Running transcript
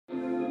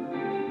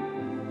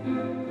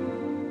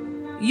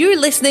You're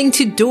listening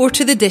to Door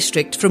to the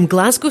District from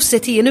Glasgow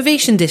City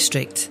Innovation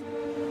District.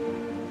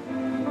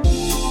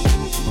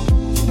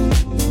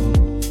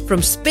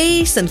 From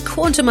space and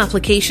quantum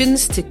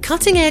applications to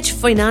cutting-edge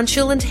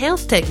financial and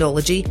health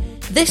technology,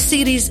 this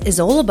series is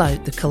all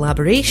about the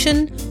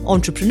collaboration,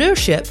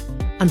 entrepreneurship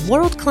and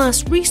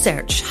world-class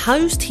research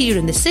housed here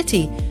in the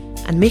city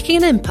and making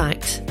an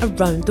impact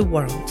around the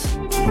world.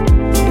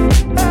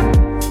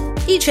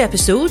 Each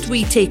episode,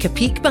 we take a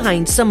peek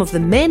behind some of the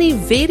many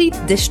varied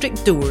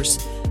district doors,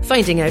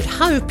 finding out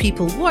how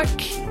people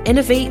work,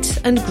 innovate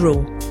and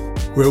grow.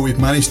 Where we've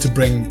managed to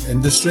bring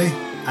industry,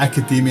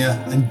 academia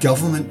and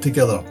government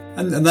together.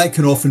 And that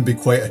can often be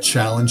quite a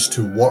challenge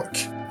to work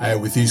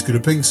with these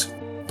groupings.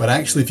 But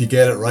actually, if you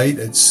get it right,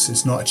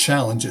 it's not a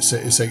challenge,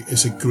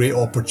 it's a great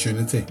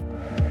opportunity.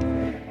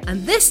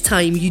 And this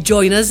time you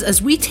join us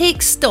as we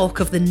take stock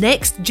of the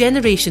next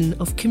generation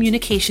of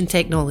communication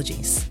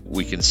technologies.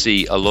 We can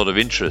see a lot of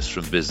interest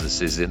from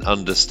businesses in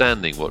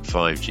understanding what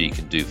 5G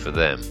can do for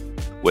them,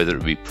 whether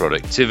it be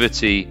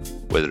productivity,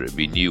 whether it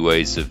be new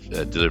ways of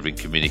delivering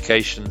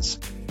communications,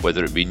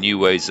 whether it be new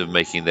ways of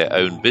making their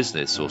own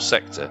business or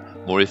sector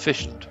more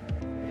efficient.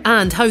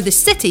 And how the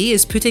city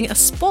is putting a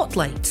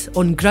spotlight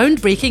on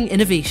groundbreaking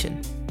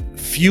innovation.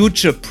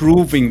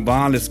 Future-proofing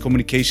wireless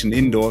communication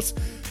indoors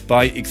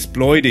by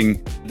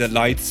exploiting the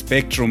light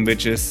spectrum,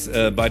 which is,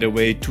 by the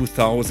way,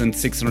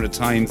 2,600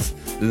 times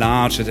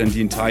larger than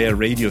the entire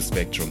radio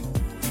spectrum.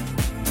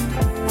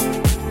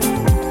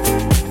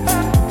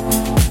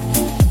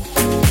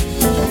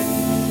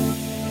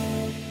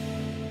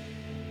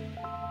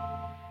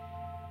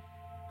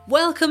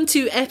 Welcome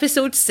to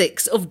episode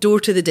 6 of Door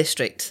to the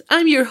District.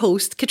 I'm your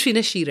host,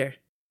 Katrina Shearer.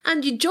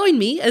 And you join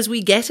me as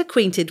we get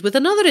acquainted with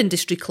another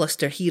industry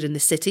cluster here in the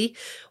city,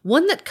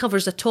 one that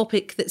covers a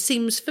topic that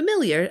seems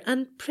familiar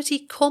and pretty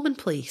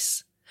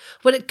commonplace.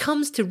 When it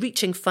comes to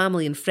reaching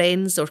family and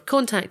friends or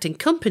contacting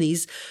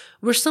companies,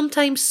 we're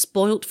sometimes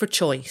spoilt for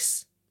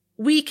choice.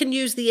 We can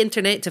use the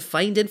internet to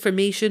find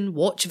information,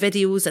 watch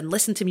videos and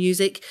listen to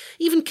music,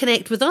 even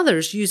connect with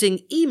others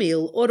using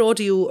email or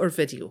audio or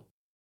video.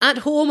 At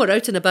home or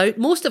out and about,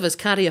 most of us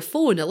carry a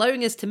phone,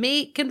 allowing us to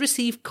make and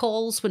receive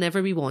calls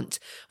whenever we want.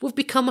 We've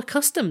become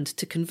accustomed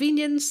to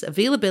convenience,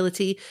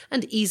 availability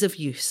and ease of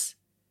use.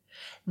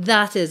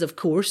 That is, of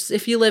course,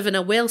 if you live in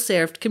a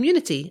well-served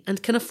community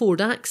and can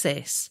afford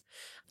access.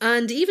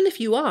 And even if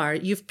you are,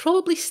 you've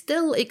probably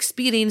still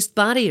experienced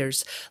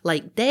barriers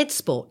like dead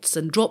spots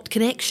and dropped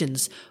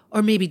connections,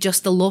 or maybe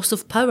just the loss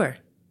of power.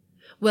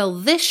 Well,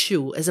 this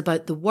show is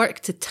about the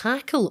work to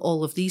tackle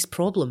all of these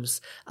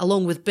problems,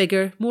 along with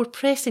bigger, more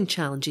pressing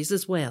challenges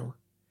as well.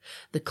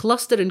 The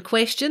cluster in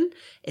question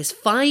is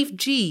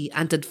 5G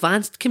and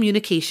Advanced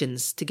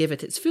Communications, to give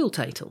it its full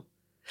title.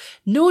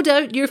 No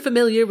doubt you're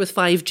familiar with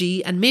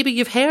 5G and maybe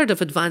you've heard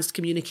of advanced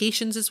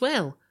communications as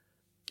well.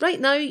 Right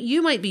now,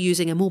 you might be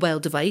using a mobile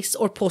device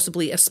or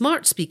possibly a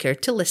smart speaker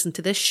to listen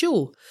to this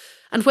show.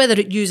 And whether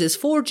it uses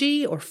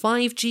 4G or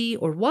 5G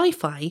or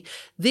Wi-Fi,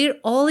 they're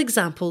all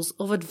examples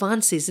of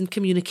advances in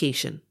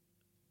communication.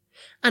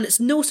 And it's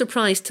no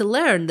surprise to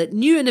learn that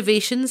new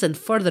innovations and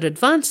further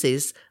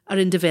advances are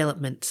in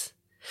development.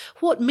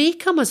 What may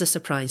come as a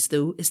surprise,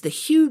 though, is the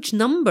huge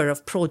number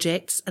of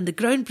projects and the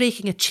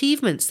groundbreaking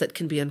achievements that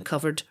can be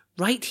uncovered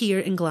right here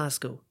in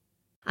Glasgow.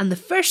 And the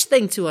first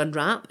thing to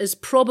unwrap is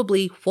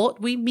probably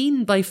what we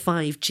mean by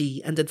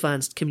 5G and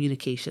advanced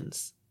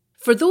communications.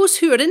 For those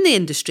who are in the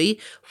industry,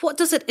 what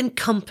does it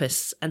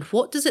encompass and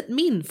what does it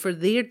mean for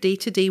their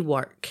day-to-day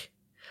work?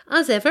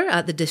 As ever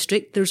at the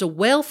district, there's a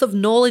wealth of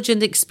knowledge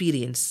and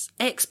experience,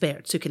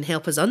 experts who can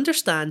help us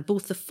understand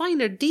both the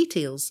finer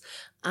details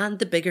and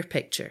the bigger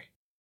picture.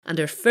 And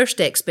our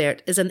first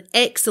expert is an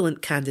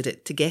excellent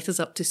candidate to get us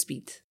up to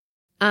speed.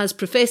 As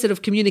Professor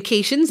of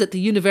Communications at the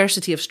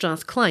University of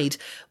Strathclyde,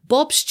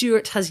 Bob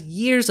Stewart has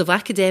years of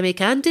academic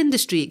and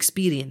industry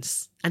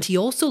experience, and he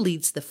also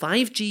leads the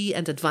 5G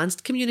and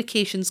Advanced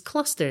Communications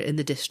cluster in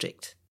the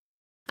district.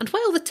 And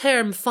while the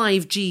term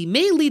 5G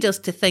may lead us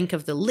to think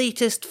of the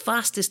latest,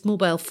 fastest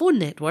mobile phone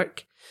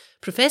network,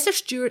 Professor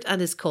Stewart and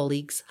his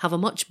colleagues have a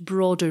much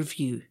broader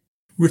view.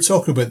 We're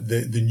talking about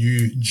the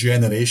new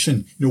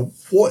generation.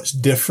 What's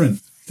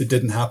different that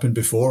didn't happen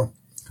before?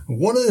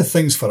 One of the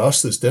things for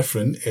us that's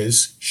different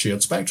is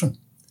shared spectrum.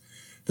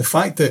 The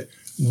fact that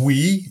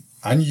we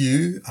and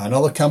you and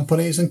other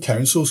companies and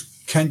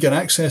councils can get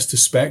access to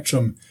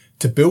spectrum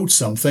to build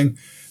something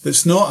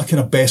that's not a kind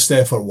of best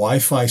effort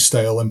Wi-Fi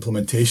style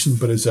implementation,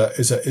 but is a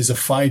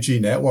 5G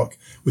network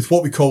with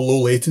what we call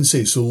low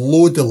latency. So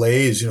low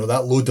delays,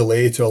 that low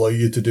delay to allow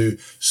you to do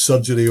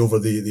surgery over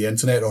the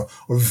internet or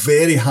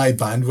very high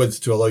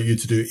bandwidth to allow you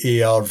to do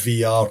AR,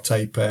 VR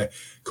type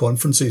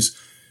conferences.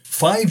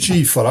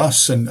 5G for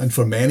us and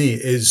for many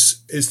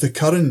is the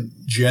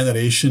current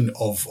generation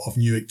of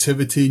new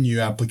activity, new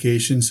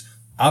applications,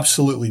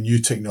 absolutely new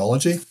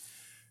technology,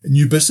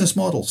 new business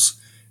models.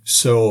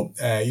 So,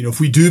 if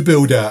we do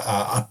build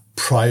a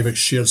private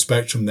shared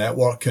spectrum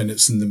network and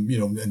it's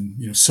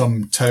in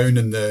some town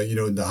in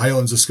the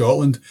Highlands of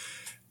Scotland,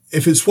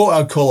 if it's what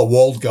I'd call a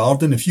walled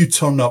garden, if you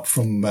turn up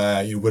from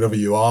wherever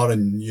you are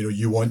and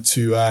you want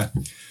to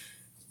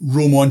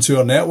roam onto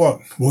our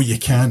network, well, you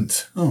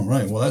can't. Oh,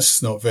 right. Well,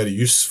 that's not very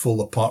useful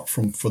apart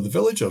from for the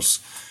villagers.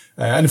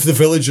 And if the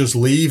villagers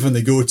leave and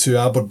they go to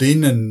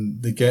Aberdeen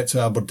and they get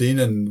to Aberdeen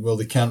and, well,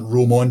 they can't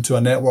roam onto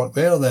a network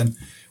there, then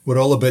we're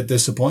all a bit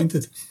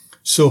disappointed.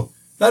 So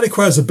that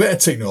requires a bit of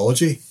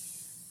technology,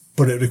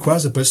 but it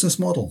requires a business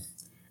model.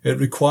 It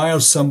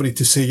requires somebody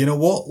to say, you know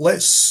what,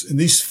 in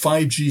these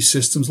 5G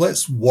systems,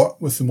 let's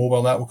work with the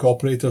mobile network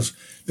operators.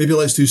 Maybe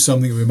let's do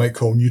something we might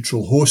call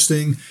neutral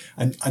hosting,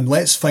 and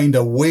let's find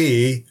a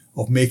way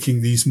of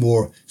making these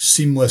more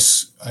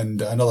seamless,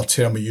 and another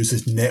term we use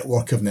is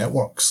network of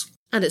networks.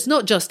 And it's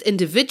not just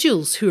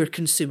individuals who are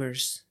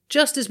consumers.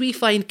 Just as we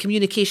find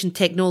communication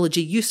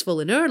technology useful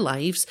in our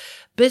lives,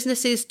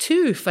 businesses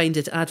too find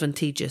it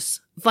advantageous.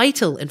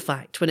 Vital, in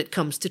fact, when it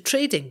comes to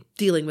trading,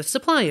 dealing with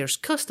suppliers,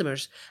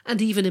 customers, and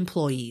even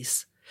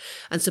employees.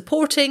 And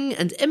supporting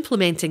and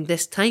implementing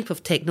this type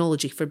of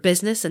technology for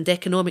business and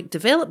economic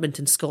development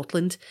in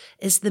Scotland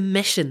is the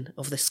mission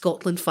of the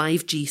Scotland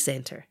 5G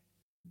Centre.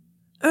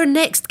 Our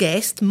next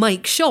guest,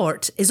 Mike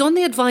Short, is on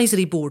the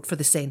advisory board for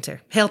the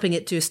centre, helping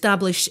it to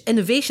establish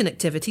innovation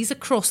activities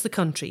across the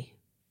country.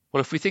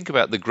 Well, if we think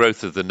about the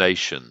growth of the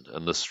nation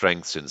and the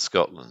strengths in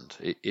Scotland,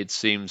 it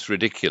seems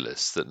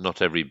ridiculous that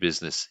not every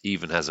business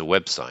even has a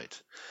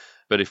website.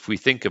 But if we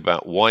think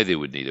about why they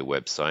would need a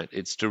website,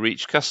 it's to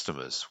reach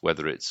customers,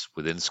 whether it's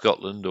within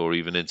Scotland or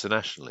even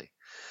internationally.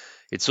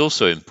 It's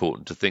also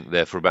important to think,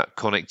 therefore, about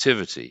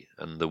connectivity,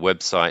 and the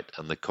website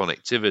and the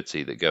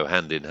connectivity that go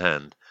hand in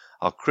hand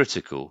are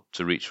critical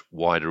to reach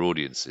wider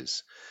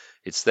audiences.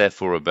 It's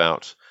therefore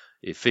about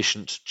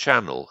efficient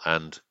channel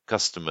and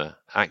customer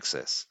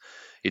access.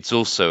 It's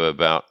also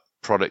about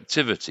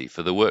productivity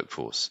for the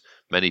workforce.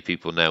 Many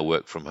people now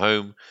work from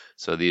home,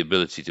 so the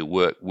ability to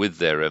work with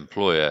their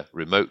employer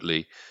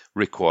remotely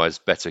requires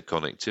better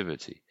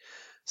connectivity.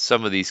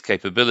 Some of these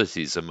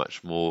capabilities are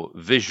much more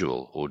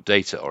visual or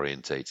data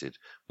orientated,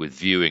 with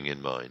viewing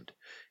in mind.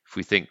 If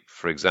we think,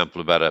 for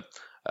example, about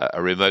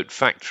a remote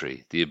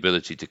factory, the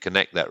ability to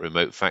connect that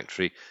remote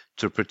factory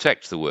to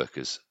protect the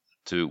workers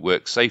to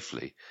work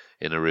safely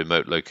in a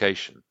remote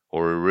location,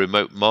 or a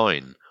remote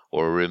mine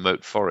or a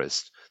remote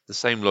forest, the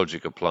same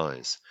logic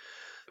applies.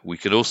 We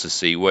can also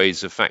see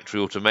ways of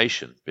factory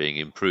automation being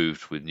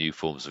improved with new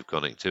forms of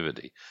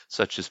connectivity,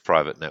 such as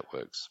private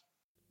networks.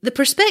 The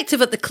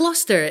perspective at the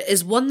cluster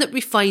is one that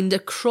we find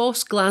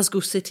across Glasgow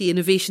City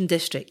Innovation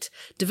District,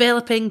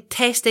 developing,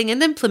 testing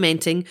and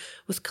implementing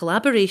with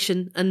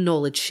collaboration and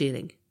knowledge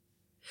sharing.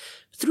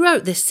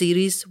 Throughout this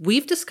series,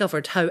 we've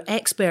discovered how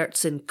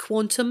experts in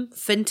quantum,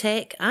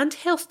 fintech and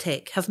health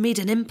tech have made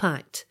an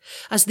impact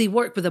as they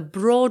work with a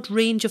broad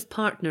range of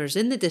partners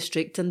in the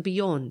district and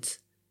beyond.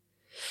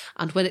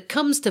 And when it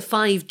comes to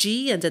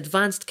 5G and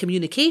advanced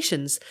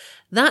communications,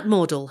 that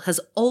model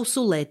has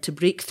also led to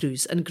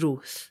breakthroughs and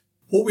growth.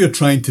 What we're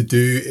trying to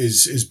do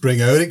is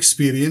bring our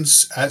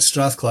experience at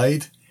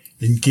Strathclyde,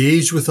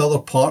 engage with other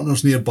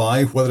partners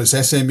nearby, whether it's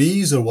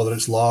SMEs or whether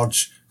it's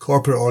large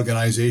corporate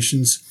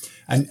organisations,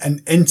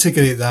 and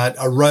integrate that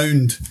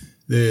around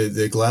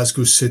the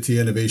Glasgow City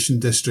Innovation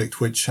District,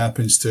 which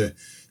happens to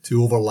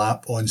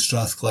overlap on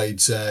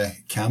Strathclyde's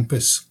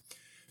campus.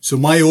 So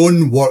my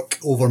own work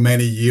over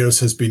many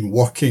years has been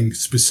working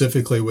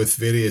specifically with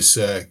various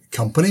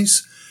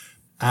companies,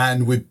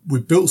 and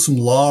we've built some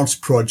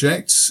large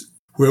projects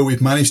where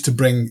we've managed to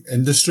bring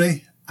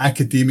industry,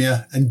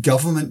 academia and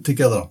government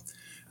together.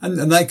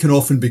 And that can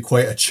often be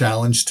quite a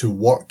challenge to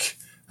work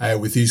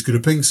with these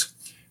groupings.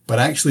 But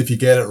actually, if you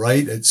get it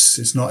right,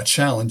 it's not a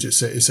challenge.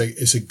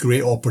 It's a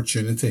great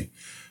opportunity.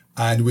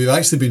 And we've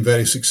actually been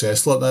very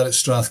successful at that at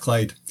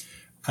Strathclyde.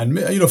 And,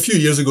 a few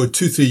years ago,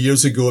 2-3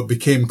 years ago, it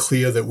became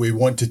clear that we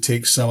want to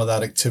take some of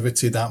that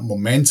activity, that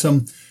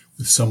momentum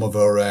with some of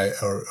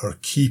our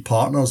key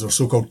partners, our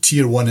so-called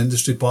tier 1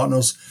 industry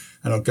partners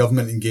and our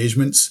government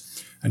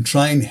engagements, and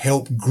try and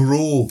help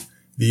grow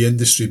the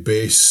industry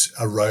base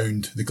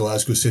around the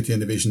Glasgow City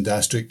Innovation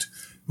District.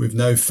 We've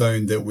now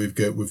found that we've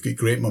got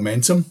great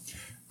momentum.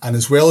 And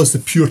as well as the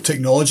pure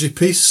technology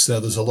piece,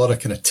 there's a lot of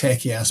kind of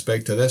techie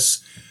aspect to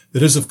this.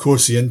 There is, of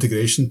course, the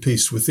integration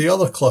piece with the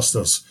other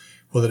clusters,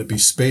 whether it be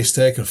space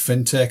tech or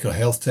fintech or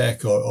health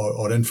tech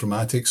or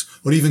informatics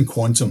or even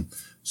quantum.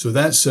 So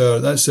that's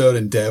our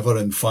endeavour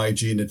in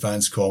 5G and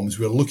advanced comms.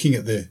 We're looking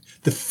at the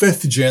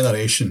 5th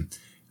generation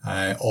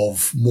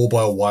of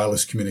mobile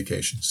wireless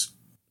communications.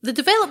 The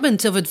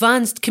development of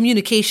advanced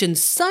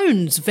communications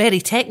sounds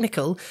very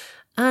technical,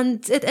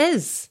 and it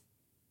is.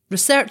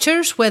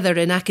 Researchers, whether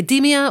in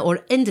academia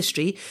or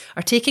industry,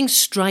 are taking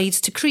strides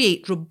to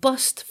create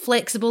robust,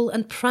 flexible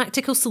and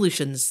practical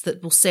solutions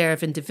that will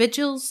serve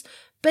individuals,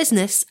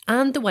 business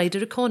and the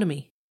wider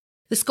economy.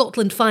 The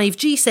Scotland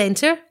 5G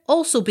Centre,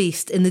 also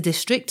based in the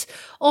district,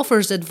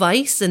 offers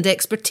advice and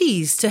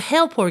expertise to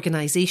help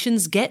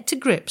organisations get to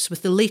grips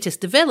with the latest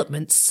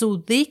developments so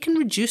they can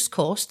reduce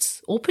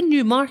costs, open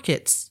new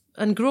markets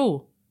and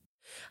grow.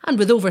 And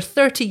with over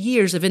 30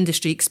 years of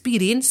industry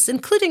experience,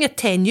 including a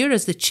tenure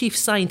as the Chief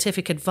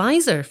Scientific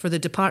Advisor for the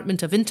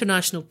Department of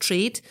International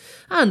Trade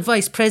and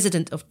Vice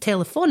President of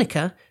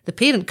Telefonica, the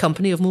parent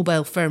company of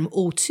mobile firm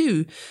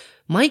O2,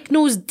 Mike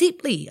knows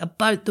deeply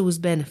about those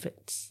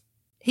benefits.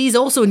 He's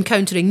also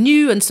encountering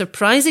new and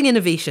surprising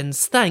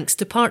innovations thanks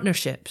to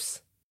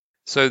partnerships.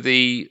 So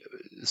the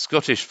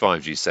Scottish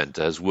 5G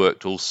Centre has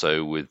worked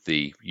also with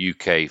the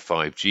UK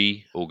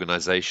 5G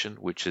organisation,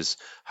 which has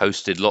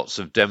hosted lots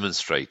of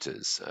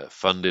demonstrators,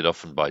 funded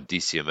often by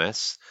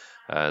DCMS,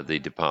 the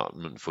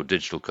Department for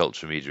Digital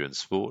Culture, Media and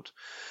Sport.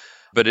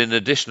 But in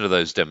addition to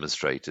those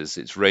demonstrators,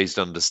 it's raised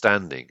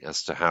understanding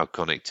as to how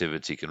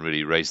connectivity can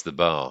really raise the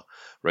bar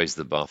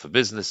for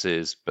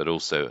businesses, but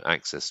also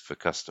access for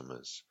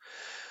customers.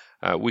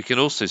 We can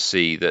also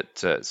see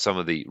that some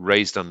of the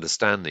raised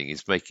understanding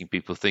is making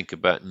people think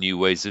about new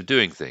ways of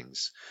doing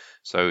things.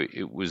 So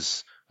it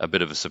was a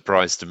bit of a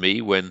surprise to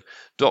me when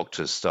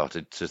doctors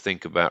started to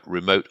think about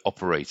remote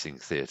operating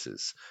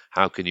theatres.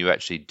 How can you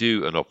actually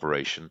do an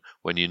operation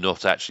when you're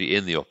not actually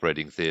in the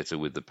operating theatre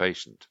with the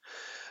patient?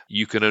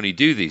 You can only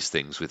do these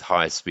things with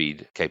higher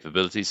speed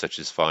capabilities such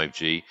as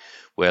 5G,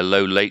 where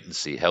low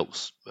latency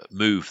helps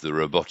move the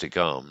robotic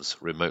arms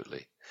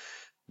remotely.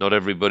 Not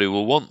everybody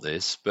will want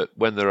this, but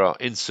when there are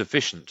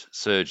insufficient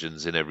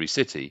surgeons in every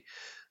city,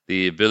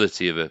 the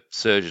ability of a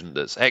surgeon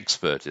that's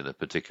expert in a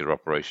particular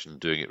operation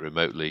doing it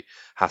remotely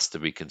has to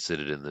be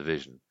considered in the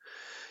vision.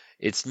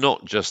 It's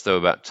not just, though,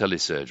 about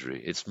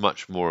telesurgery. It's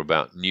much more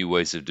about new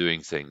ways of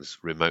doing things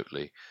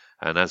remotely.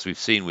 And as we've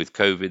seen with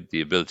COVID,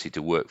 the ability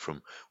to work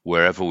from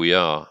wherever we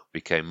are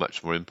became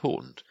much more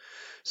important.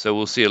 So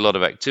we'll see a lot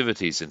of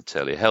activities in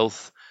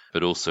telehealth,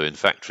 but also in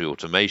factory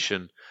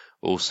automation,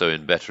 also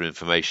in better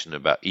information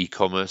about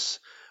e-commerce,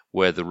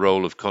 where the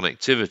role of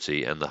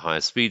connectivity and the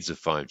higher speeds of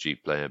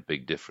 5G play a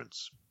big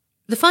difference.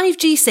 The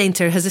 5G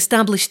Centre has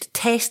established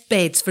test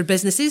beds for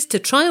businesses to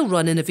trial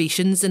run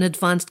innovations in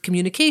advanced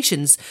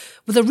communications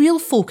with a real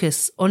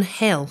focus on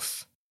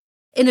health.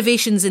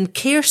 Innovations in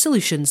care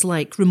solutions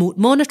like remote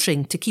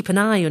monitoring to keep an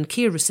eye on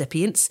care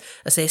recipients,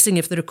 assessing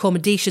if their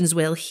accommodation's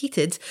well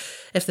heated,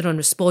 if they're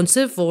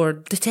unresponsive, or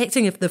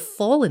detecting if they've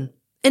fallen.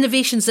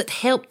 Innovations that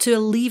help to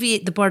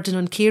alleviate the burden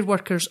on care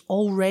workers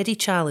already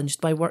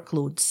challenged by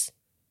workloads.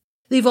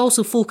 They've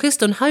also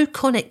focused on how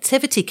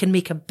connectivity can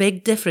make a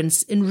big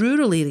difference in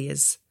rural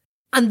areas.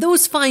 And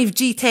those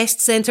 5G test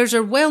centres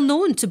are well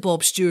known to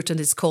Bob Stewart and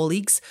his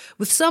colleagues,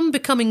 with some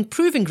becoming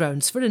proving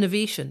grounds for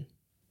innovation.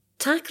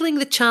 Tackling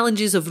the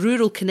challenges of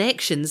rural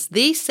connections,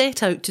 they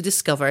set out to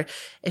discover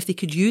if they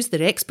could use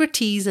their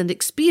expertise and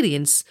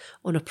experience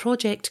on a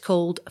project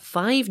called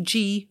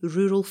 5G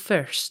Rural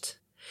First.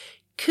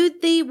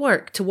 Could they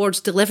work towards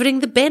delivering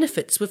the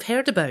benefits we've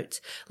heard about,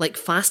 like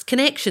fast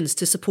connections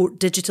to support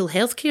digital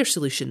healthcare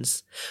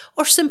solutions,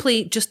 or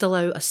simply just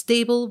allow a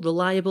stable,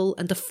 reliable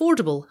and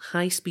affordable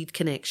high-speed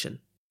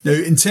connection? Now,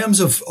 in terms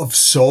of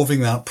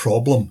solving that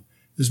problem,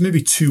 there's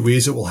maybe two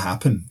ways it will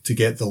happen to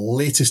get the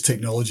latest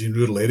technology in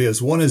rural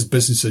areas. One is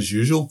business as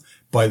usual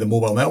by the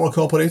mobile network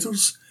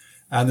operators.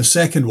 And the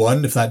second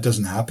one, if that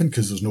doesn't happen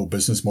because there's no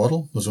business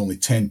model, there's only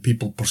 10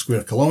 people per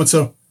square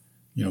kilometre,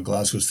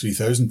 Glasgow's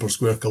 3,000 per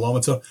square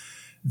kilometre,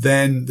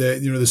 then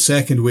the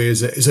second way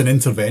is an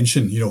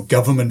intervention,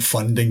 government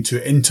funding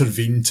to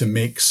intervene to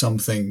make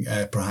something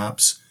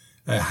perhaps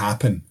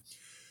happen.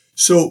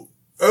 So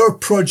our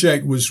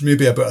project was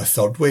maybe about a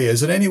third way.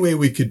 Is there any way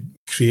we could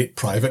create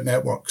private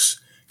networks?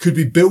 Could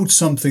we build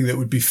something that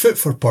would be fit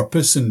for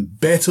purpose and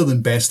better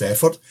than best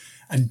effort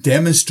and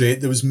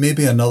demonstrate there was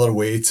maybe another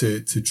way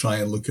to try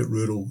and look at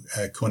rural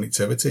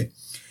connectivity?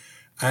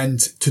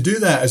 And to do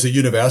that as a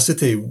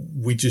university,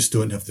 we just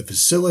don't have the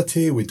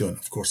facility. We don't,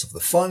 of course, have the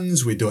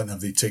funds. We don't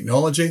have the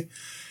technology.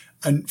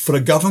 And for a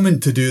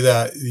government to do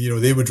that,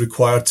 they would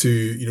require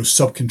to,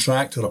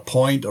 subcontract or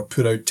appoint or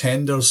put out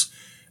tenders.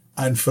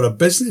 And for a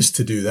business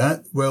to do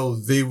that, well,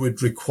 they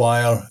would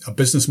require a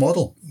business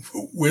model.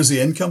 Where's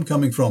the income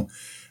coming from?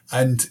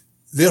 And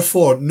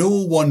therefore, no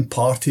one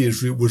party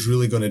was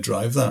really going to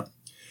drive that.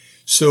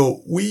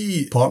 So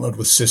we partnered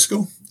with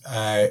Cisco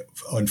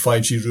on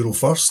 5G Rural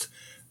First.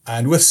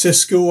 And with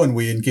Cisco, and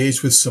we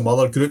engaged with some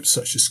other groups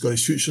such as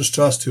Scottish Futures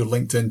Trust, who are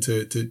linked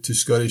into to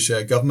Scottish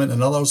government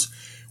and others.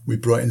 We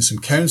brought in some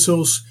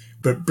councils,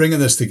 but bringing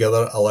this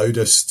together allowed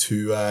us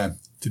to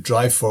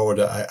drive forward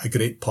a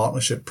great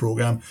partnership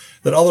program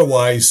that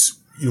otherwise,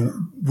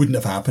 wouldn't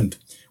have happened.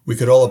 We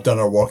could all have done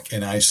our work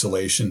in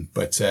isolation,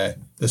 but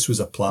this was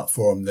a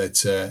platform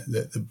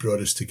that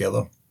brought us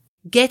together.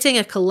 Getting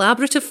a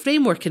collaborative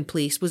framework in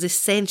place was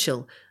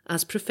essential,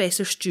 as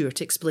Professor Stewart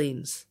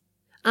explains.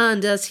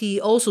 And as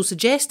he also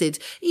suggested,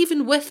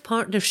 even with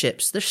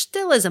partnerships, there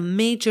still is a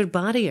major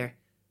barrier: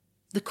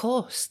 the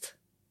cost.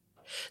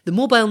 The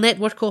mobile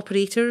network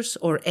operators,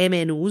 or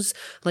MNOs,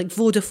 like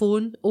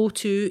Vodafone,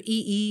 O2,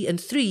 EE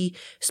and Three,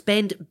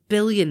 spend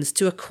billions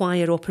to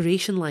acquire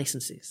operation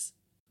licenses.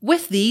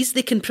 With these,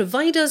 they can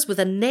provide us with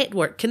a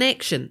network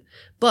connection,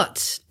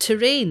 but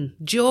terrain,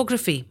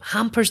 geography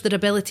hampers their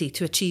ability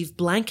to achieve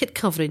blanket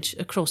coverage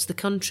across the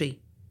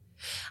country.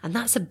 And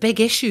that's a big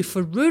issue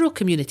for rural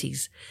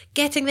communities.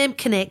 Getting them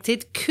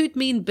connected could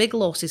mean big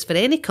losses for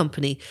any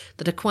company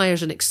that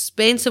acquires an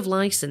expensive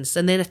licence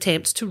and then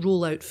attempts to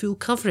roll out full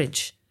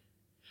coverage.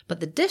 But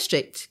the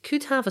district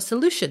could have a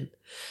solution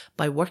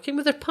by working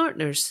with their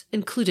partners,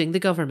 including the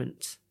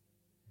government.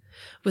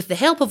 With the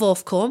help of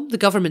Ofcom, the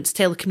government's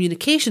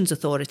telecommunications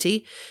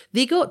authority,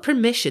 they got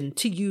permission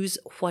to use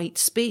white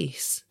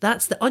space.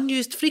 That's the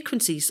unused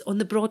frequencies on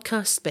the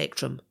broadcast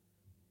spectrum.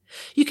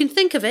 You can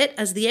think of it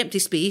as the empty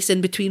space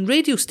in between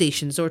radio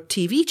stations or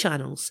TV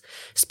channels,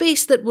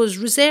 space that was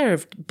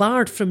reserved,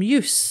 barred from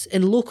use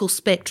in local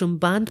spectrum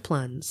band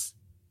plans.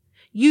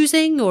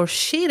 Using or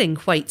sharing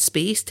white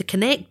space to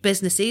connect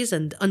businesses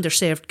and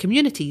underserved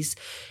communities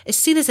is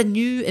seen as a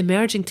new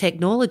emerging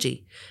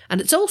technology,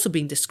 and it's also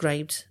been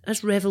described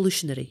as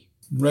revolutionary.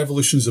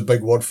 Revolution is a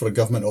big word for a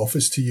government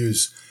office to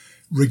use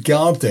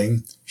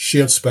regarding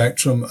shared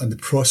spectrum and the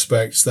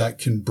prospects that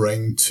can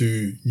bring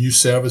to new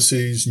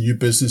services, new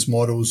business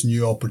models,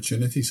 new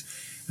opportunities.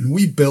 And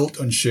we built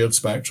on shared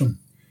spectrum.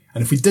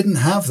 And if we didn't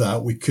have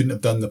that, we couldn't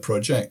have done the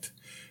project.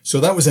 So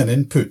that was an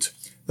input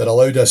that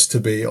allowed us to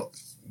be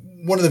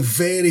one of the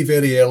very,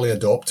 very early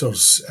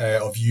adopters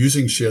of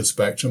using shared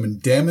spectrum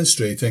and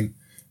demonstrating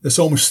this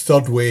almost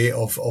third way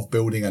of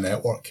building a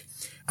network.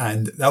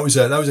 And that was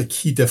a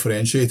key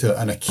differentiator,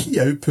 and a key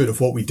output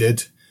of what we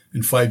did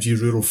in 5G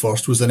Rural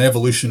First was an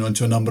evolution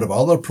onto a number of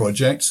other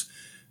projects.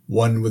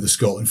 One with the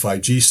Scotland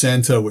 5G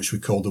Centre, which we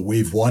called the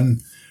Wave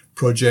 1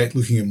 project,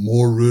 looking at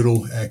more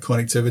rural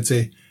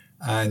connectivity,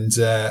 and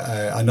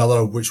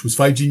another which was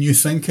 5G New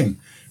Thinking,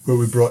 where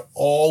we brought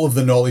all of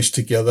the knowledge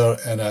together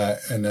in a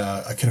kind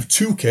of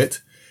toolkit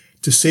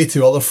to say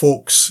to other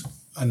folks,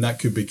 and that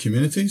could be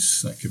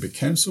communities, that could be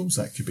councils,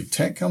 that could be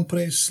tech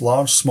companies,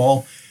 large,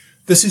 small.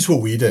 This is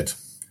what we did.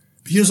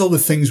 Here's all the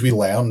things we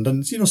learned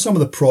and, some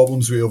of the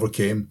problems we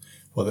overcame,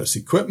 whether it's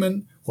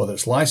equipment, whether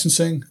it's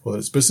licensing, whether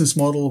it's business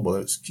model, whether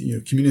it's,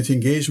 community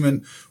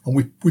engagement. And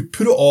we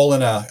put it all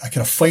in a kind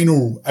of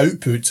final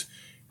output,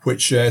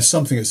 which is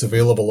something that's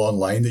available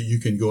online that you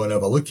can go and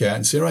have a look at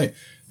and say, right,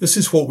 this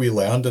is what we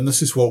learned and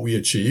this is what we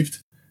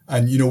achieved.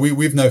 And,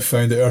 we've now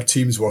found that our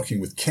team's working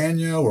with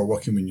Kenya, we're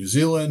working with New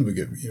Zealand, we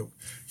get,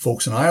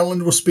 folks in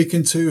Ireland we're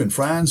speaking to, in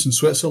France and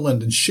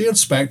Switzerland, and shared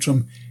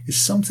spectrum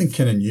is something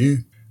kind of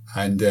new.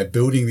 And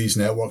building these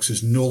networks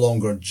is no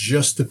longer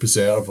just the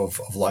preserve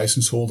of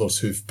license holders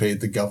who've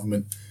paid the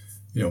government,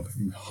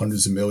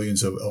 hundreds of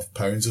millions of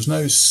pounds. There's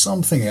now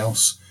something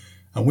else.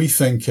 And we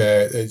think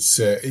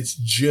it's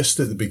just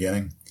at the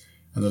beginning.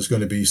 And there's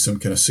going to be some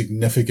kind of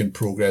significant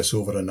progress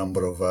over a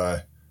number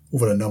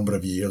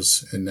of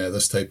years in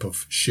this type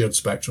of shared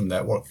spectrum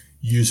network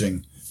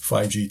using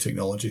 5G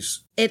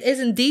technologies. It is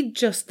indeed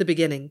just the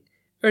beginning.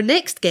 Our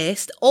next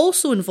guest,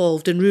 also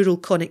involved in rural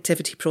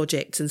connectivity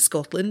projects in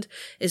Scotland,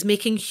 is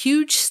making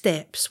huge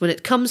steps when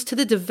it comes to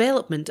the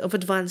development of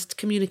advanced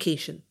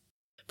communication.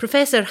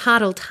 Professor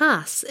Harold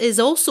Haas is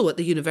also at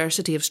the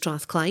University of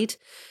Strathclyde,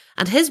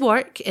 and his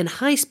work in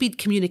high-speed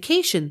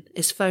communication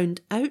is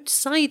found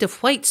outside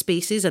of white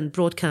spaces and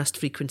broadcast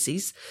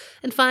frequencies.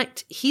 In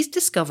fact, he's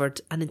discovered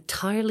an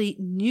entirely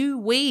new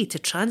way to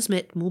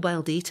transmit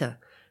mobile data,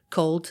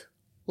 called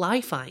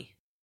Li-Fi.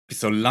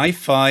 So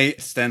Li-Fi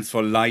stands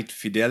for light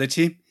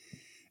fidelity.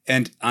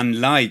 And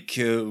unlike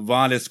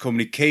wireless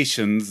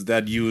communications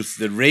that use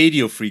the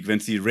radio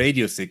frequency,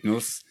 radio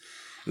signals,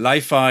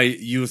 Li-Fi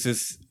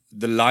uses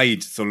the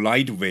light, so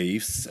light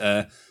waves,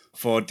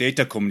 for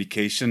data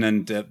communication.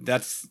 And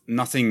that's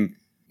nothing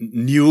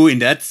new in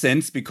that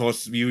sense,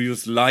 because you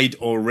use light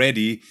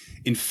already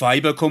in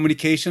fiber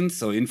communications,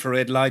 so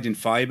infrared light in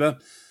fiber.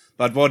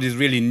 But what is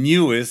really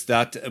new is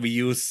that we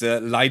use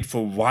light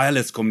for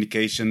wireless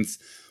communications,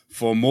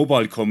 for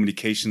mobile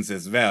communications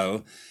as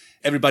well.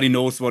 Everybody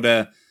knows what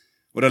a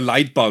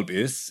light bulb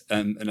is,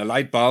 and a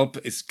light bulb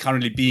is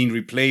currently being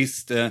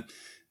replaced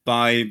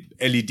by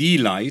LED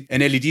light.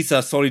 And LEDs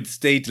are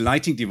solid-state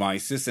lighting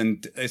devices,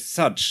 and as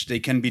such, they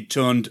can be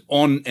turned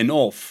on and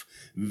off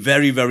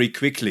very, very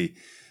quickly.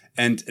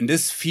 And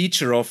this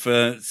feature of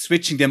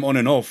switching them on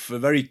and off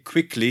very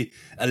quickly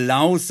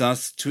allows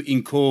us to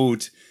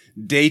encode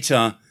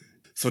data.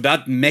 So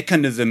that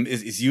mechanism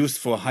is used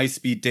for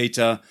high-speed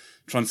data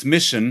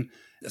transmission.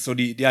 So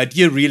the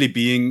idea really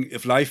being,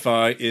 if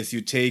Li-Fi is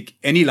you take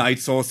any light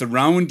source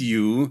around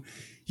you,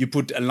 you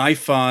put a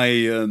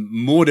Li-Fi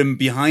modem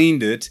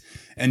behind it,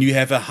 and you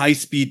have a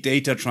high-speed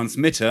data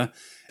transmitter.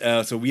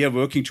 So we are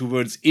working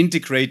towards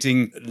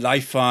integrating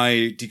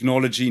Li-Fi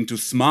technology into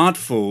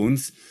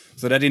smartphones,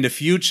 so that in the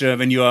future,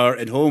 when you are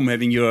at home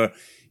having your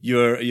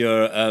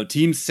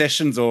Teams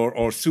sessions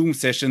or Zoom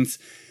sessions,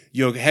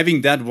 you're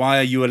having that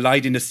via your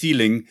light in the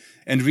ceiling,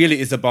 and really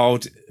is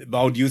about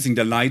using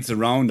the lights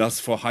around us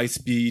for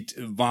high-speed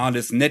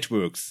wireless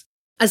networks.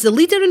 As the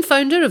leader and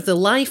founder of the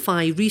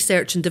Li-Fi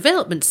Research and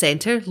Development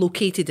Centre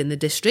located in the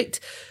district,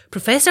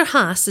 Professor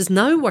Haas is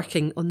now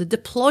working on the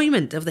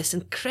deployment of this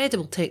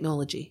incredible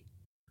technology.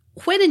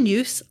 When in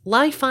use,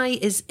 Li-Fi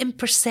is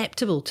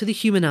imperceptible to the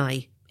human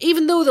eye.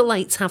 Even though the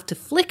lights have to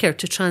flicker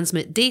to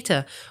transmit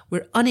data,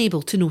 we're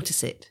unable to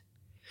notice it.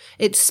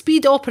 Its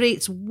speed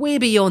operates way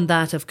beyond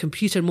that of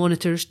computer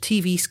monitors,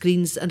 TV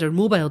screens and our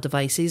mobile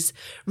devices,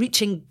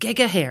 reaching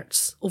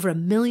gigahertz, over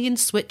 1 million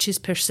switches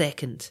per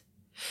second.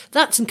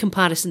 That's in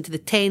comparison to the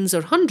tens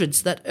or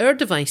hundreds that our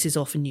devices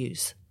often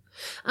use.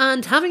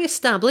 And having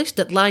established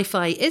that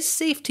Li-Fi is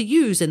safe to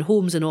use in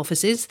homes and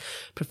offices,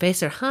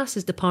 Professor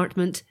Haas's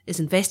department is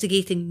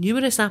investigating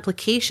numerous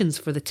applications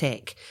for the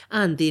tech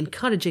and the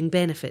encouraging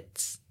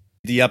benefits.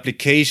 The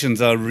applications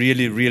are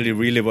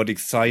really what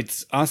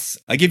excites us.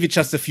 I give you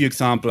just a few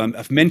examples.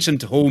 I've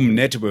mentioned home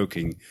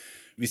networking.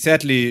 We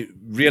sadly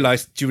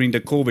realized during the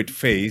COVID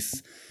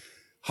phase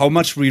how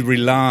much we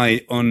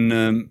rely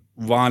on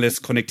wireless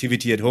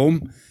connectivity at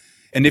home.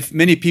 And if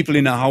many people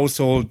in a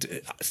household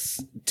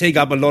take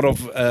up a lot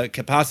of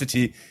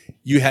capacity,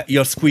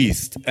 you're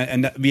squeezed.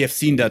 And we have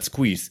seen that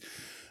squeeze.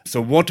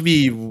 So what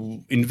we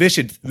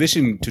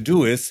envision to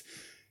do is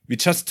we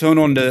just turn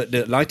on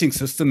the lighting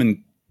system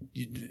and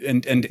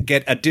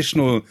get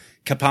additional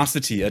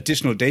capacity,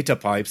 additional data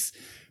pipes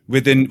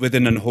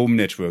within a home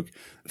network.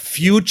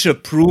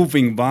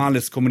 Future-proofing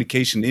wireless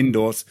communication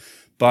indoors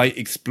by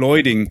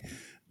exploiting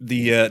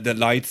the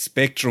light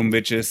spectrum,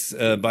 which is,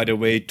 by the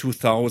way,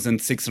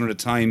 2,600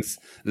 times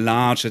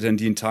larger than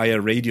the entire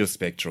radio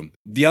spectrum.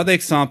 The other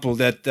example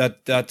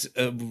that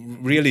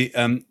really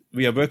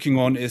we are working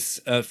on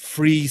is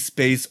free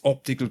space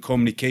optical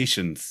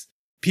communications.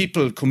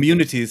 People,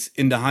 communities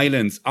in the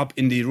highlands, up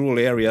in the rural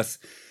areas,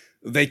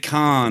 they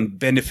can't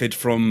benefit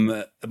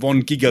from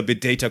 1 gigabit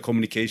data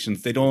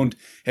communications. They don't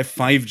have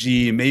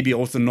 5G, maybe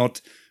also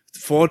not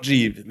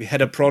 4G. We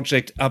had a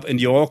project up in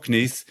the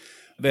Orkneys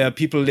where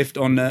people lived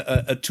on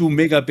a 2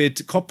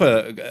 megabit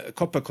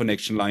copper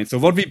connection line. So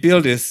what we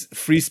build is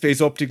free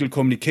space optical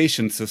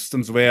communication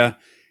systems where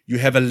you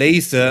have a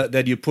laser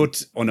that you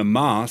put on a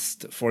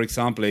mast, for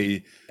example,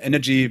 a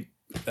energy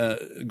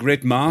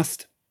grid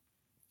mast,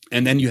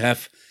 and then you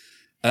have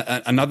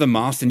another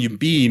mast, and you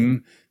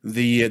beam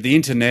the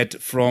internet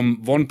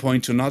from one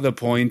point to another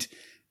point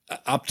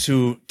up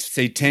to,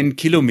 say, 10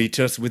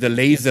 kilometers with a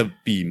laser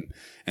beam.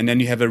 And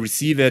then you have a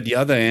receiver at the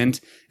other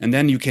end, and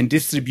then you can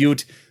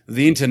distribute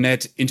the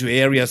internet into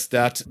areas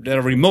that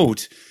are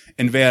remote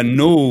and where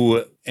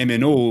no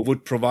MNO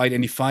would provide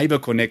any fiber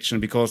connection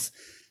because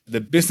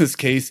the business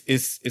case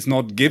is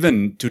not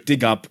given to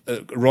dig up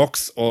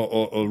rocks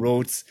or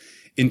roads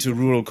into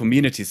rural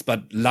communities.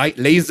 But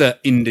laser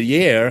in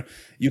the air,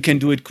 you can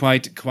do it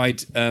quite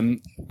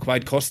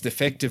cost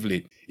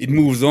effectively. It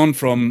moves on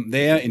from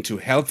there into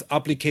health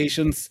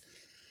applications,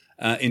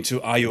 into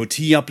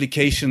IoT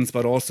applications,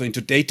 but also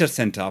into data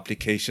center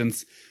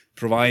applications,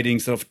 providing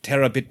sort of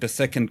terabit per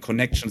second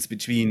connections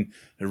between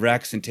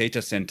racks and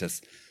data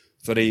centers.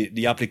 So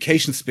the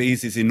application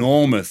space is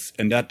enormous,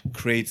 and that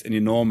creates an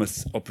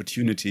enormous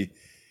opportunity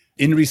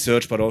in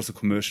research, but also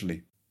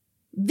commercially.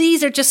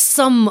 These are just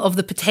some of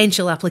the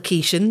potential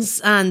applications,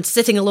 and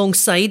sitting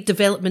alongside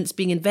developments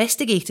being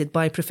investigated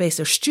by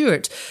Professor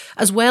Stewart,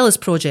 as well as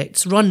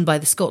projects run by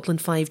the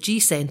Scotland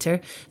 5G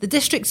Centre, the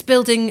district's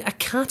building a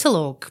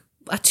catalogue,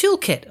 a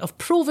toolkit of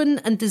proven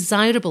and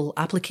desirable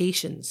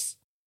applications.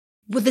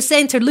 With the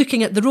centre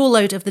looking at the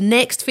rollout of the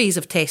next phase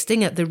of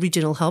testing at the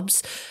regional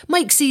hubs,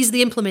 Mike sees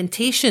the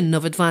implementation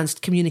of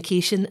advanced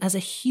communication as a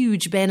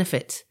huge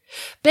benefit.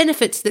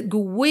 Benefits that go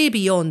way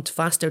beyond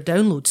faster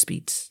download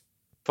speeds.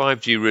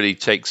 5G really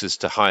takes us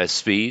to higher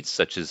speeds,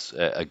 such as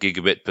a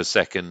gigabit per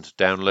second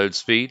download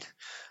speed.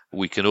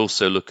 We can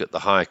also look at the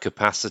higher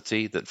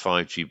capacity that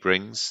 5G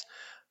brings,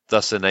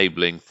 thus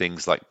enabling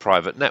things like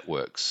private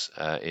networks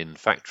in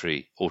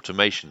factory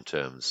automation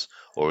terms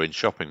or in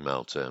shopping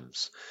mall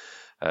terms.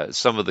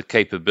 Some of the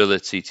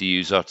capability to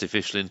use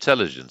artificial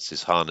intelligence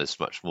is harnessed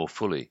much more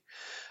fully.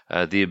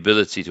 The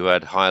ability to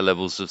add higher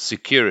levels of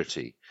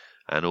security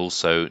and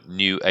also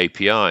new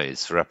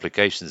APIs for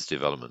applications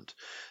development.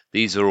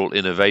 These are all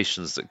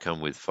innovations that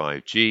come with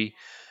 5G.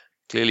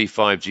 Clearly,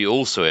 5G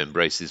also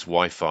embraces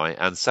Wi-Fi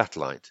and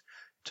satellite.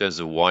 In terms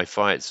of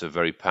Wi-Fi, it's a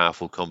very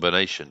powerful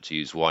combination to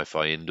use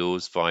Wi-Fi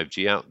indoors,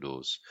 5G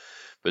outdoors.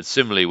 But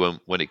similarly,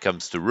 when it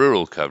comes to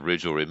rural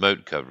coverage or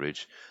remote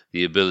coverage,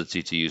 the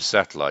ability to use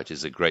satellite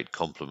is a great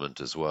complement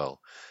as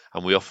well.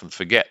 And we often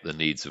forget the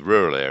needs of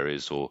rural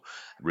areas or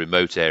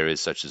remote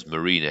areas such as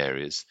marine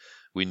areas.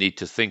 We need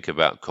to think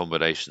about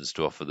combinations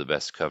to offer the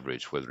best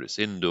coverage, whether it's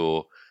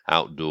indoor,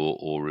 outdoor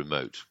or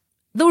remote.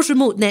 Those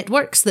remote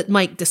networks that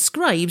Mike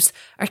describes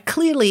are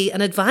clearly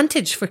an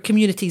advantage for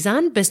communities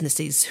and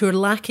businesses who are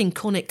lacking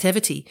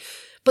connectivity,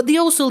 but they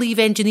also leave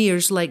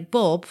engineers like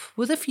Bob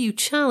with a few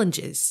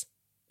challenges.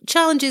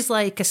 Challenges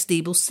like a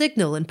stable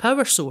signal and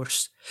power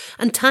source,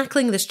 and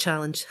tackling this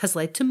challenge has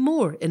led to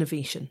more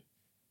innovation.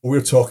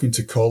 We're talking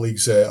to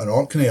colleagues on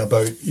Orkney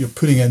about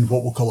putting in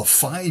what we'll call a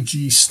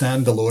 5G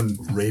standalone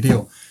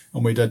radio.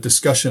 And we had a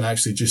discussion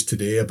actually just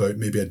today about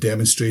maybe a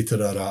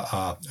demonstrator at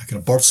a kind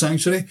of bird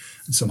sanctuary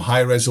and some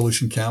high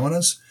resolution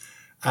cameras.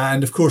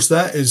 And of course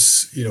that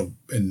is,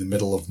 in the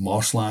middle of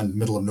marshland,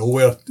 middle of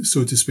nowhere,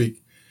 so to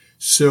speak.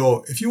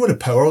 So if you want to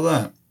power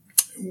that,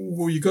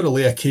 well, you've got to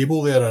lay a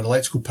cable there, an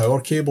electrical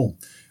power cable.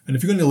 And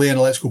if you're going to lay an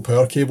electrical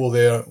power cable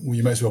there, well,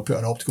 you might as well put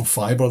an optical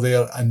fibre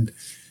there. And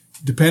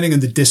depending on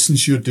the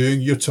distance you're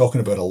doing, you're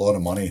talking about a lot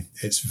of money.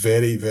 It's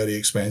very, very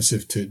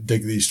expensive to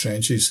dig these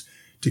trenches,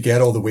 to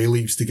get all the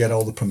wayleaves, to get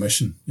all the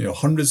permission.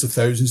 Hundreds of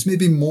thousands,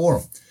 maybe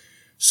more.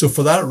 So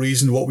for that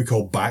reason, what we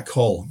call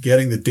backhaul,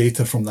 getting the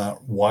data from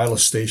that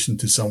wireless station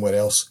to somewhere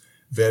else,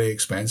 very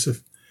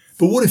expensive.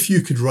 But what if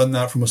you could run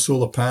that from a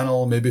solar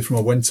panel, maybe from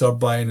a wind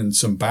turbine and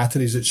some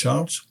batteries that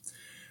charge?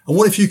 And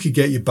what if you could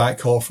get your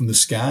backhaul from the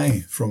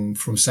sky, from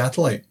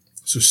satellite?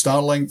 So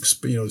Starlink,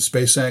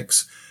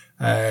 SpaceX,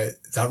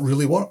 that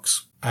really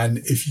works. And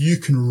if you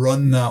can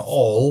run that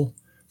all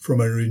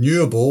from a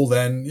renewable,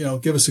 then,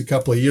 give us a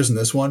couple of years in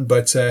this one,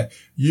 but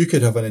you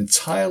could have an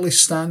entirely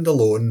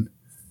standalone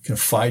kind of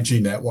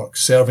 5G network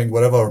serving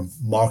whatever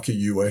market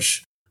you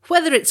wish.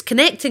 Whether it's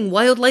connecting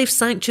wildlife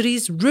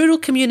sanctuaries, rural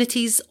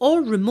communities,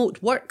 or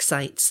remote work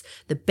sites,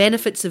 the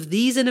benefits of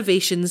these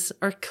innovations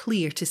are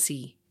clear to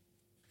see.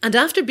 And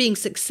after being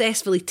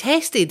successfully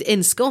tested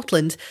in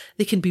Scotland,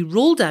 they can be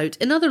rolled out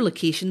in other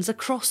locations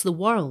across the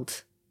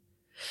world.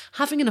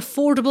 Having an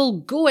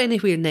affordable,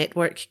 go-anywhere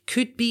network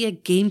could be a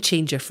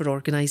game-changer for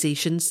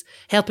organisations,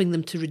 helping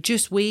them to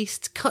reduce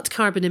waste, cut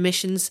carbon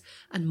emissions,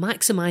 and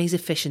maximise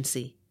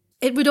efficiency.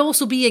 It would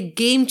also be a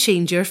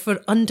game-changer for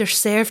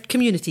underserved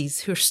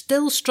communities who are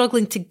still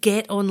struggling to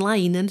get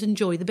online and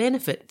enjoy the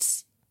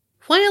benefits.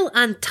 While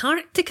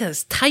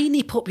Antarctica's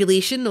tiny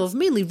population of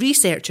mainly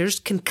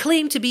researchers can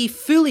claim to be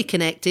fully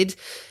connected,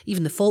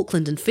 even the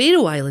Falkland and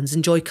Faroe Islands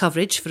enjoy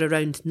coverage for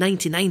around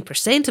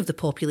 99% of the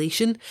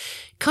population,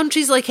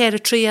 countries like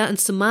Eritrea and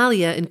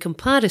Somalia in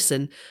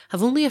comparison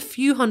have only a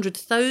few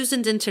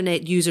 100,000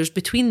 internet users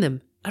between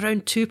them,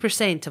 around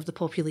 2% of the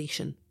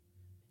population.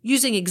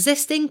 Using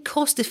existing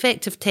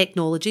cost-effective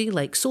technology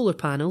like solar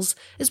panels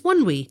is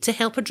one way to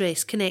help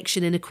address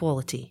connection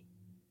inequality.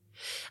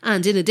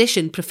 And in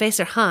addition,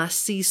 Professor Haas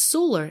sees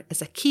solar as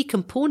a key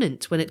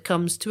component when it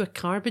comes to a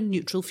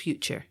carbon-neutral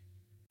future.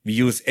 We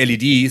use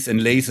LEDs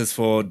and lasers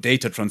for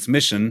data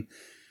transmission,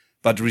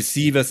 but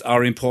receivers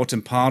are an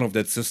important part of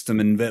that system.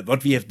 And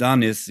what we have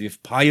done is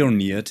we've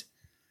pioneered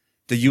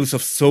the use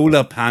of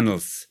solar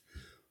panels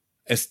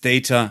as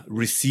data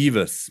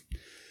receivers.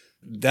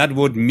 That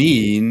would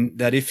mean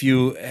that if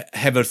you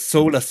have a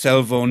solar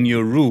cell on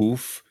your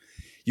roof,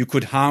 you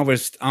could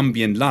harvest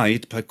ambient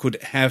light, but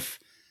could have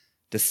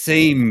the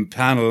same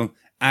panel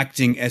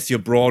acting as your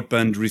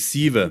broadband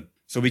receiver.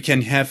 So we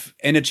can have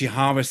energy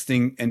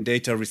harvesting and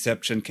data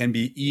reception can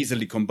be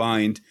easily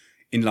combined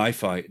in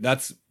Li-Fi.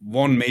 That's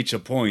one major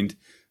point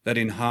that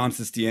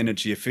enhances the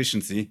energy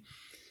efficiency.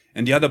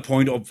 And the other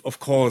point, of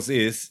course,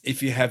 is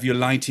if you have your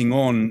lighting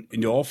on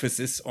in your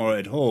offices or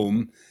at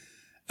home,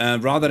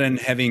 rather than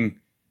having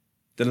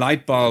the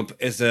light bulb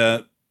as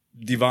a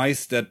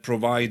device that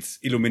provides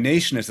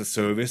illumination as a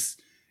service,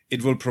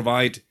 it will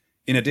provide,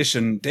 in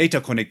addition,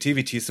 data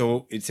connectivity.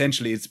 So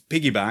essentially it's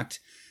piggybacked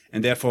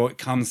and therefore it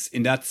comes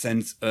in that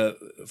sense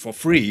for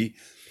free.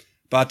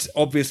 But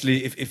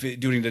obviously, if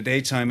during the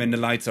daytime when the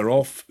lights are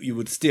off, you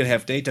would still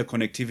have data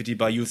connectivity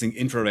by using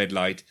infrared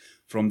light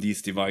from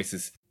these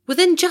devices.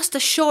 Within just a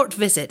short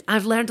visit,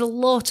 I've learned a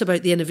lot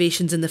about the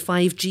innovations in the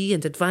 5G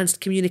and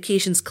advanced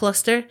communications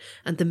cluster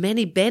and the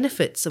many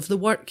benefits of the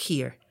work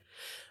here.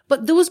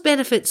 But those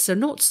benefits are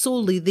not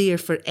solely there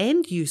for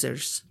end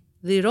users.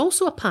 They're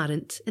also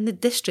apparent in the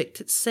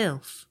district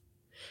itself.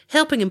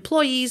 Helping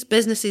employees,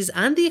 businesses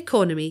and the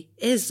economy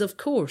is, of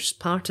course,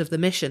 part of the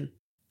mission.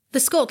 The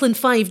Scotland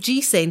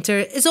 5G Centre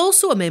is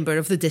also a member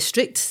of the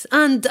district,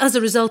 and as a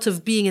result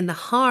of being in the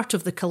heart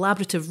of the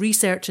collaborative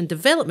research and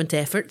development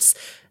efforts,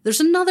 there's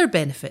another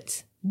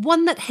benefit,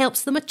 one that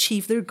helps them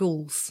achieve their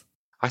goals.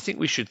 I think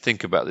we should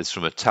think about this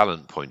from a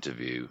talent point of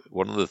view.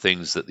 One of the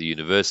things that the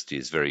university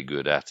is very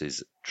good at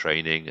is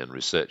training and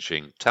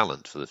researching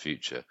talent for the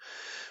future.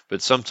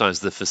 But sometimes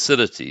the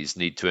facilities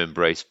need to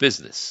embrace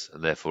business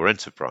and therefore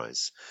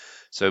enterprise.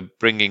 So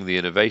bringing the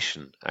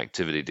innovation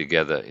activity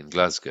together in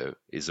Glasgow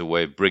is a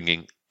way of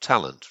bringing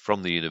talent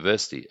from the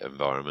university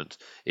environment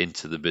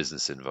into the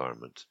business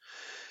environment.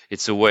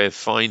 It's a way of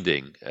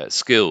finding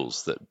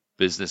skills that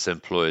business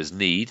employers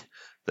need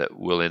that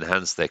will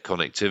enhance their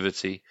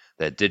connectivity,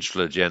 their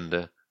digital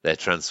agenda, their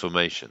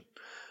transformation.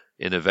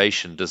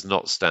 Innovation does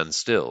not stand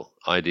still.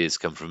 Ideas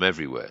come from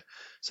everywhere.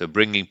 So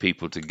bringing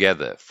people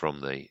together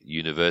from the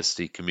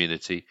university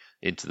community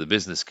into the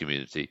business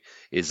community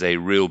is a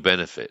real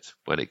benefit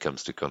when it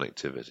comes to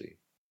connectivity.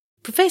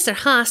 Professor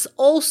Haas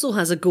also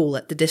has a goal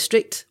at the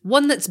district,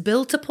 one that's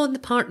built upon the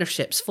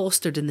partnerships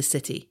fostered in the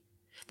city.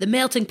 The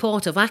melting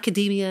pot of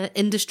academia,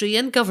 industry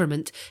and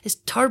government is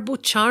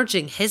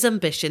turbocharging his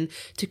ambition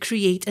to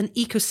create an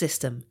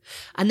ecosystem,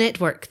 a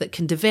network that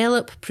can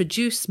develop,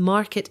 produce,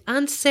 market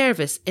and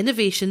service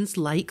innovations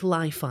like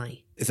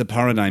Li-Fi. It's a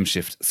paradigm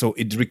shift. So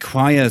it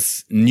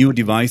requires new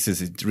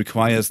devices, it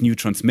requires new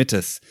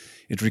transmitters,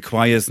 it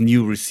requires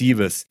new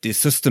receivers, the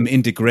system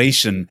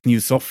integration, new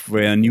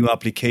software, new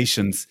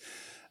applications.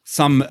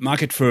 Some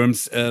market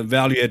firms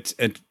value it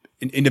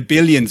in the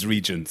billions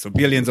region, so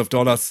billions of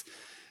dollars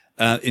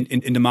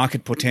in the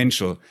market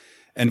potential.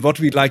 And what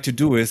we'd like to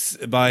do is,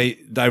 by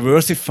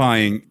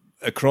diversifying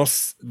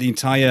across the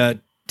entire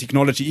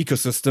technology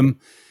ecosystem,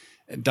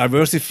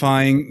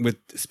 diversifying with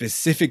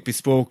specific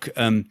bespoke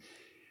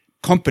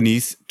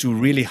companies to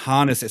really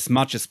harness as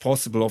much as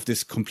possible of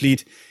this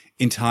complete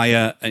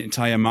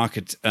entire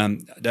market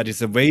that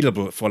is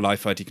available for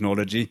Li-Fi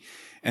technology.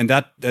 And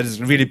that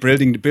is really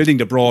building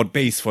the broad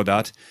base for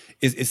that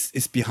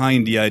is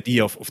behind the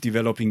idea of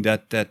developing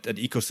that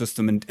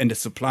ecosystem and the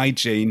supply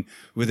chain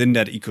within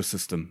that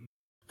ecosystem.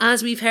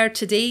 As we've heard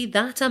today,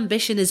 that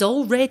ambition is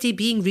already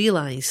being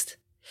realised.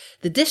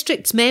 The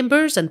district's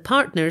members and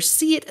partners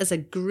see it as a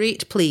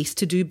great place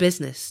to do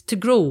business, to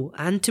grow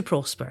and to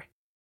prosper.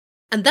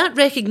 And that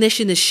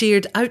recognition is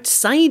shared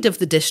outside of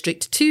the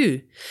district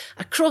too.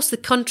 Across the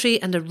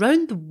country and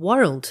around the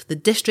world, the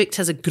district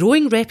has a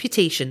growing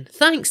reputation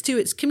thanks to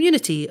its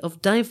community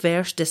of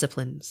diverse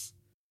disciplines.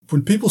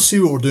 When people see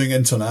what we're doing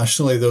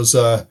internationally, there's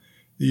an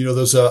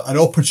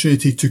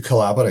opportunity to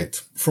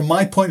collaborate. From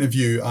my point of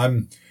view,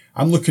 I'm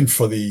looking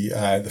for the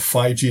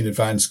 5G and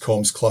advanced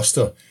comms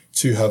cluster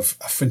to have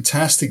a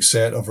fantastic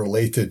set of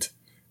related,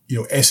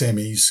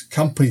 SMEs,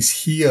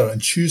 companies here and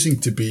choosing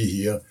to be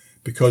here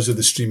because of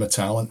the stream of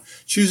talent,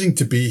 choosing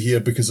to be here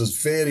because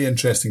there's very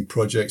interesting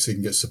projects they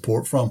can get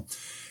support from.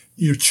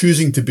 You're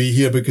choosing to be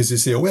here because they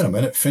say, oh, wait a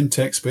minute,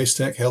 fintech, space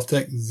tech, health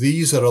tech,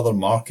 these are other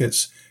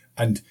markets.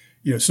 And,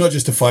 it's not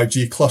just a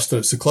 5G cluster,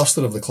 it's the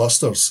cluster of the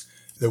clusters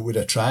that would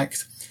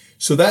attract.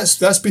 So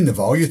that's been the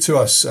value to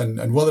us.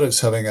 And whether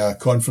it's having a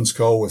conference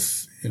call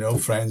with,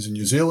 friends in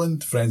New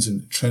Zealand, friends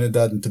in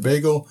Trinidad and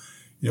Tobago,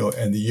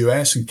 in the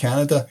US and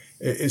Canada,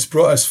 it's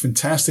brought us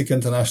fantastic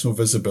international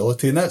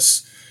visibility. And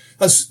that's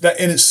that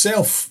in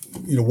itself,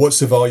 what's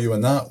the value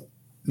in that?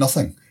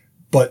 Nothing.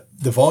 But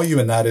the value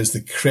in that is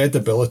the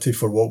credibility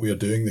for what we are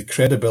doing, the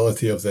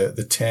credibility of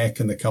the tech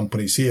and the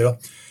companies here,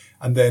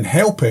 and then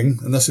helping,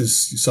 and this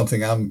is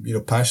something I'm,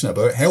 passionate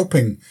about,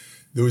 helping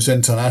those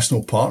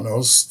international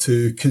partners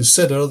to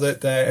consider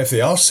that if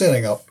they are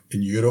setting up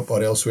in Europe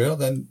or elsewhere,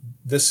 then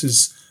this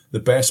is the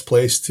best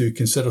place to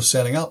consider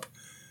setting up.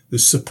 The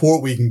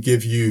support we can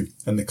give you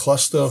in the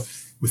cluster,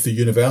 with the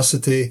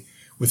university,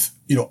 with,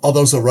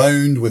 others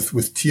around,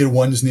 with tier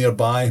ones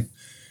nearby.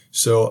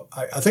 So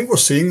I think we're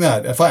seeing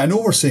that. In fact, I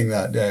know we're seeing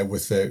that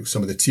with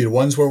some of the tier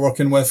ones we're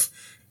working with,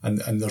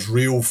 and there's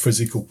real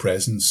physical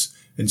presence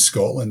in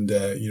Scotland,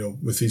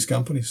 with these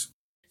companies.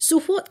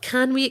 So what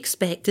can we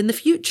expect in the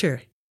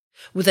future?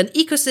 With an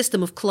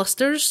ecosystem of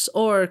clusters,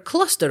 or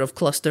cluster of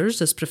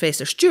clusters, as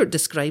Professor Stewart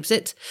describes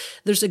it,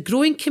 there's a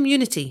growing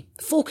community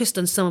focused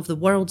on some of the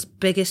world's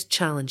biggest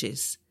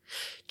challenges.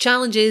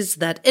 Challenges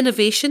that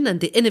innovation and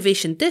the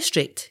Innovation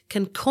District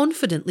can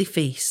confidently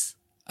face.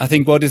 I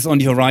think what is on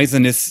the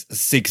horizon is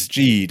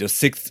 6G, the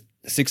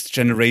sixth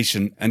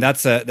generation, and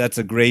that's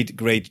a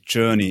great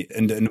journey.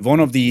 And one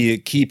of the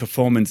key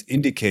performance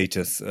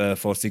indicators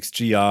for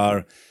 6G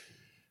are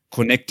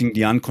connecting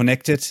the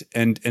unconnected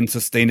and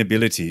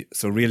sustainability.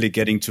 So really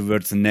getting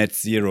towards a net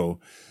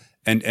zero.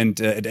 And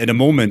at the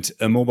moment,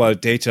 mobile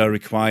data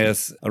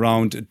requires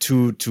around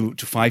 2 to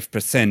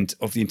 5%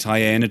 of the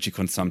entire energy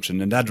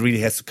consumption. And that really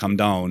has to come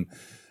down.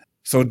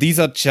 So these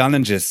are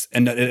challenges.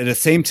 And at the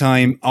same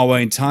time, our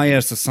entire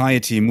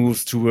society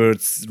moves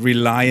towards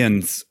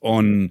reliance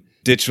on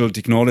digital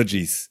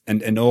technologies.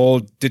 And all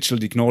digital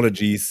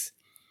technologies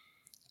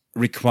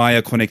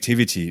require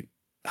connectivity.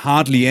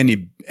 Hardly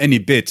any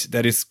bit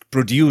that is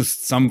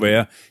produced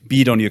somewhere,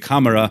 be it on your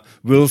camera,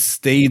 will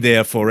stay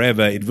there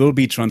forever. It will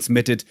be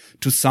transmitted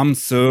to some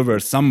server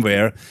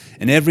somewhere,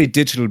 and every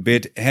digital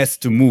bit has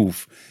to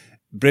move.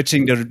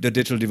 Bridging the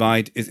digital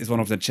divide is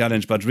one of the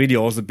challenge, but really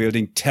also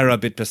building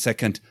terabit per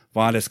second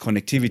wireless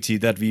connectivity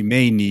that we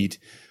may need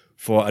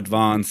for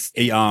advanced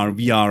AR,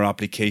 VR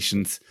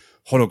applications.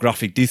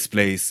 Holographic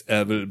displays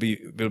will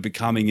be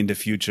coming in the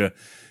future,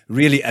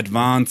 really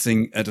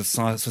advancing the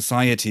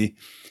society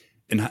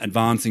in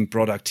advancing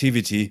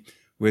productivity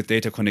with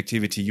data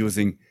connectivity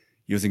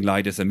using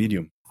light as a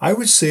medium. I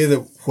would say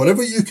that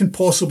whatever you can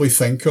possibly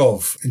think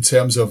of in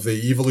terms of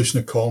the evolution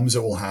of comms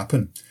that will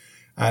happen,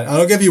 and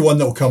I'll give you one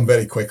that will come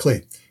very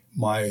quickly.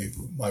 My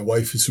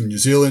wife is from New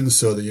Zealand,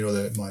 so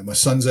my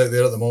son's out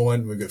there at the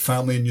moment. We've got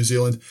family in New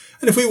Zealand,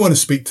 and if we want to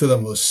speak to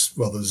them, there's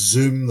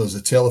Zoom, there's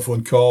a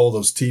telephone call,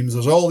 there's Teams,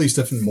 there's all these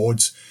different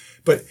modes.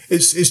 But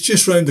it's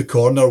just round the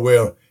corner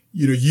where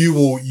you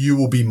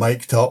will be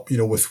mic'd up,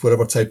 with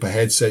whatever type of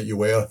headset you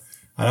wear.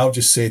 And I'll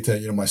just say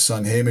to, my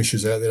son Hamish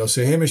is out there, I'll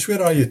say, Hamish,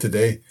 where are you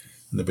today?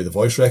 And there'll be the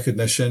voice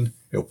recognition.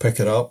 It'll pick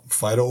it up,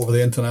 fire it over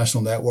the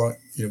international network.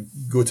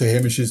 Go to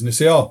Hamish's and they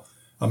say, oh,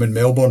 I'm in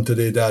Melbourne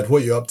today, Dad.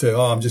 What are you up to?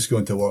 Oh, I'm just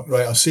going to work.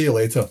 Right, I'll see you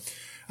later.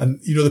 And,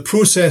 the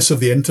process of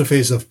the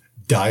interface of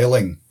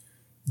dialing,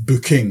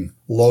 booking,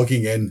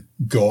 logging in,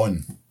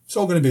 gone. It's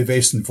all going to be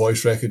based on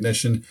voice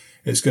recognition.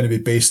 It's going to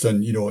be based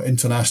on,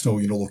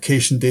 international,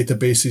 location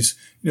databases.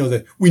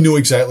 We know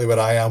exactly where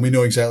I am. We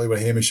know exactly where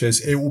Hamish is.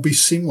 It will be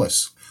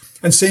seamless.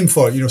 And same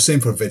for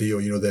video,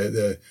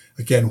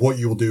 again, what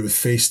you will do with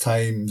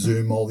FaceTime,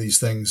 Zoom, all these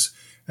things,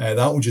 that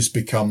will just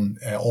become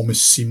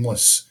almost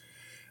seamless.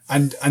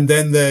 And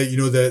then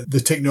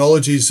the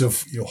technologies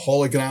of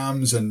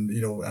holograms and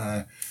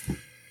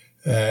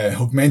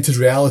augmented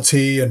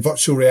reality and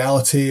virtual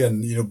reality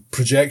and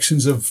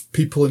projections of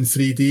people in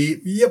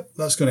 3D. Yep,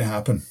 that's going to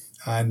happen.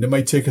 And it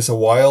might take us a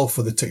while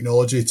for the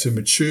technology to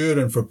mature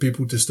and for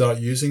people to start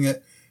using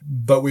it,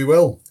 but we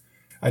will.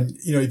 And,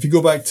 if you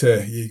go back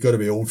to, you've got to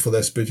be old for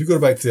this, but if you go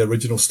back to the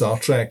original Star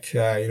Trek,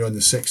 in the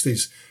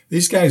 60s,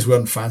 these guys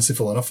weren't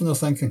fanciful enough in their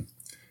thinking.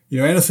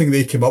 Anything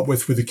they came up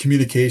with the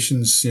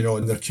communications,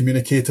 and their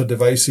communicator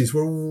devices,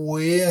 we're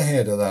way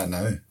ahead of that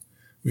now.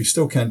 We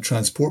still can't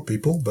transport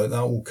people, but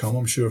that will come,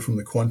 I'm sure, from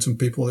the quantum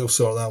people. They'll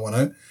sort that one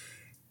out.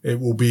 It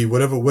will be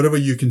whatever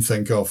you can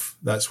think of,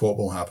 that's what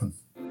will happen.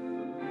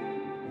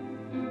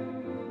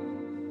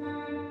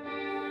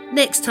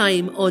 Next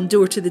time on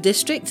Door to the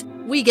District,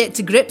 we get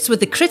to grips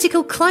with the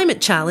critical climate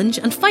challenge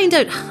and find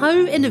out how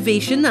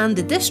innovation and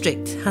the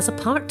district has a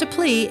part to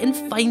play in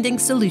finding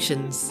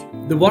solutions.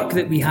 The work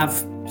that we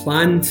have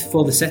planned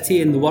for the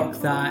city and the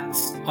work that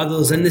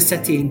others in the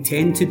city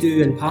intend to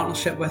do in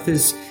partnership with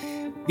us,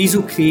 these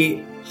will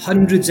create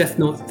hundreds, if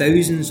not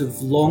thousands,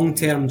 of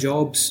long-term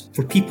jobs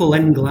for people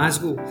in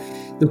Glasgow.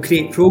 They'll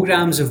create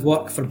programmes of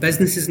work for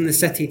businesses in the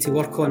city to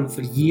work on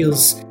for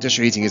years.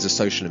 District heating is a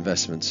social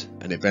investment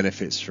and it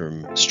benefits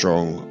from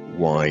strong,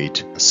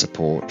 wide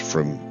support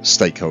from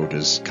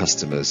stakeholders,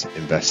 customers,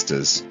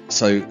 investors.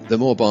 So the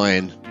more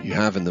buy-in you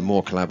have and the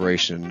more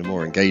collaboration and the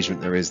more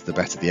engagement there is, the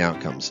better the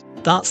outcomes.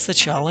 That's the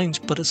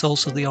challenge, but it's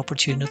also the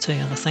opportunity.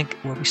 And I think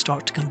where we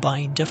start to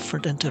combine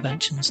different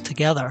interventions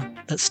together,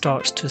 that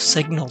starts to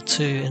signal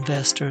to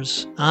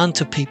investors and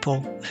to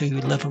people who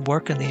live and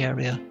work in the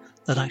area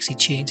that actually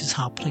change is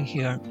happening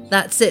here.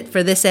 That's it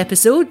for this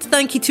episode.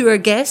 Thank you to our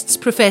guests,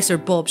 Professor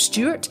Bob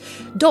Stewart,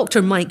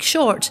 Dr. Mike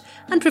Short,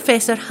 and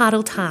Professor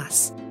Harold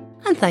Haas.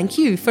 And thank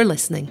you for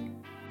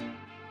listening.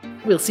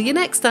 We'll see you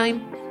next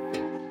time.